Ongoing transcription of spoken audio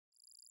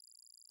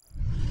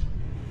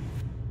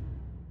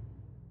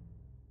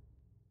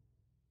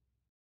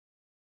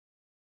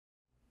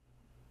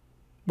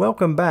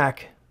Welcome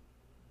back.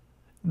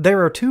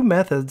 There are two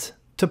methods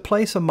to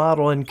place a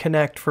model in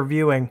Connect for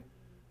viewing.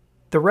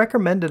 The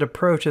recommended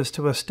approach is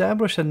to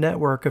establish a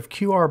network of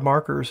QR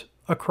markers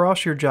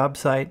across your job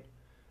site.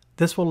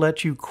 This will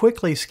let you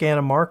quickly scan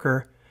a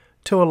marker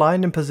to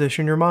align and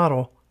position your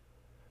model.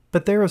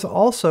 But there is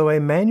also a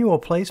manual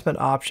placement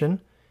option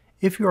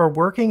if you are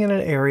working in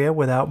an area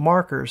without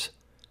markers.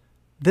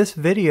 This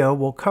video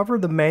will cover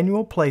the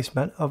manual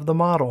placement of the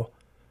model.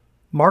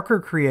 Marker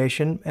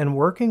creation and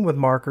working with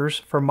markers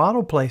for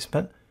model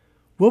placement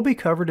will be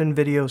covered in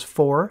videos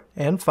 4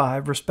 and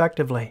 5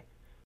 respectively.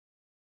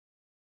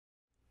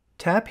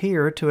 Tap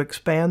here to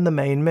expand the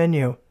main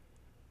menu.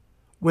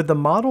 With the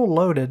model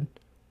loaded,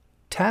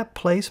 tap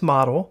Place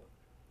Model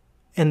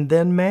and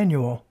then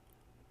Manual.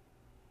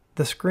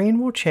 The screen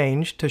will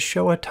change to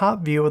show a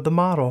top view of the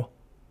model.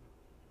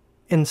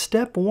 In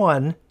Step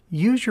 1,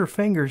 use your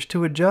fingers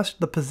to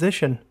adjust the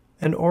position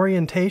and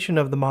orientation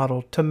of the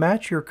model to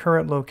match your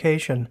current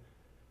location.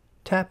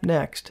 Tap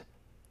Next.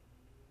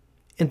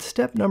 In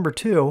Step number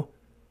 2,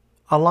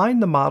 align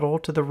the model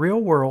to the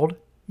real world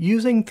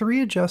using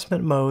 3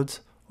 adjustment modes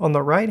on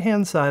the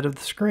right-hand side of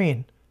the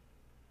screen.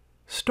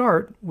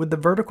 Start with the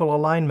vertical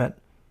alignment.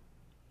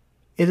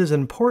 It is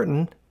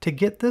important to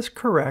get this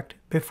correct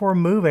before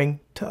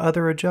moving to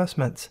other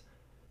adjustments.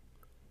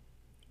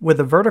 With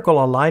the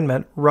vertical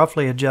alignment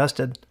roughly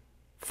adjusted,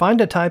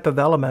 find a type of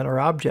element or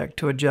object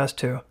to adjust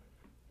to.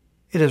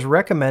 It is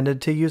recommended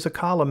to use a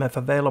column if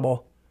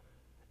available.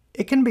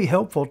 It can be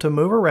helpful to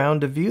move around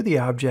to view the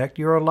object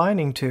you're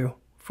aligning to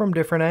from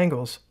different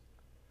angles.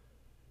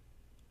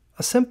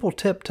 A simple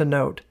tip to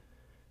note: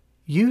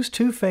 use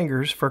 2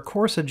 fingers for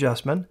coarse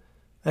adjustment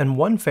and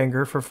 1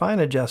 finger for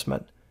fine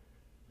adjustment.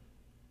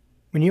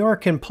 When you are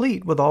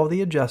complete with all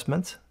the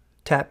adjustments,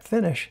 tap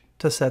Finish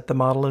to set the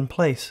model in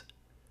place.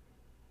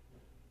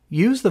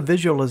 Use the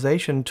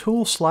visualization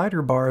tool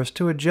slider bars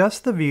to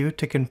adjust the view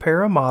to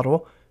compare a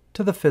model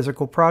to the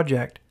physical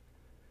project.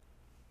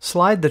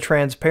 Slide the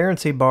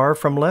transparency bar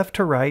from left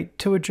to right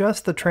to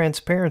adjust the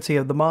transparency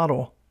of the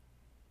model.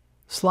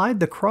 Slide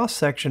the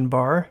cross-section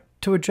bar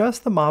to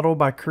adjust the model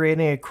by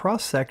creating a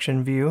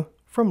cross-section view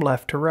from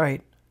left to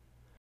right.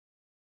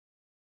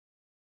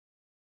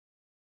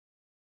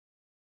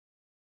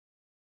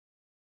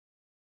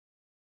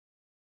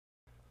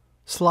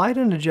 Slide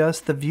and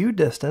adjust the view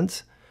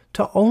distance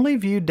to only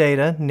view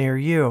data near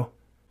you.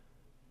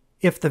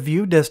 If the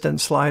view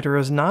distance slider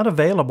is not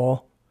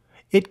available,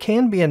 it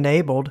can be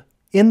enabled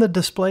in the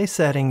Display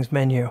Settings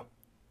menu.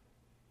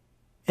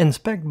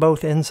 Inspect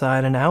both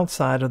inside and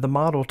outside of the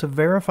model to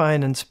verify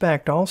and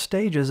inspect all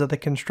stages of the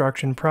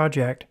construction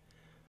project.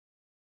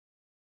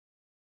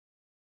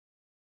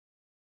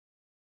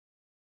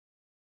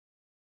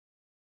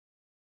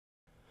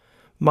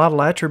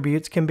 Model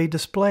attributes can be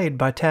displayed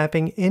by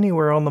tapping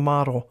anywhere on the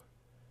model.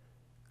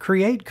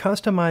 Create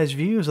customized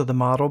views of the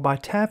model by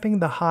tapping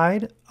the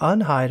Hide,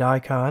 Unhide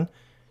icon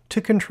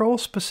to control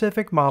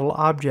specific model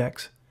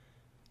objects.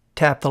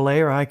 Tap the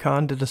layer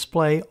icon to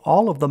display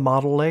all of the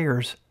model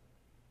layers.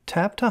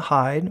 Tap to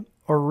hide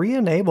or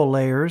re-enable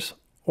layers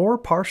or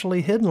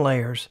partially hidden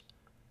layers.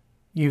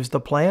 Use the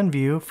plan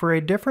view for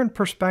a different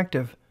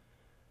perspective.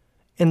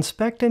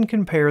 Inspect and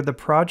compare the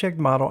project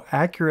model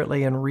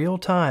accurately in real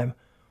time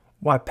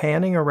while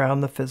panning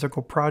around the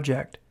physical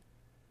project.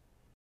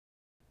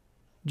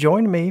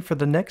 Join me for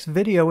the next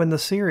video in the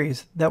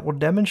series that will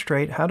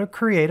demonstrate how to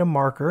create a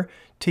marker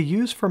to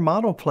use for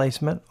model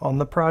placement on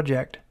the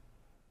project.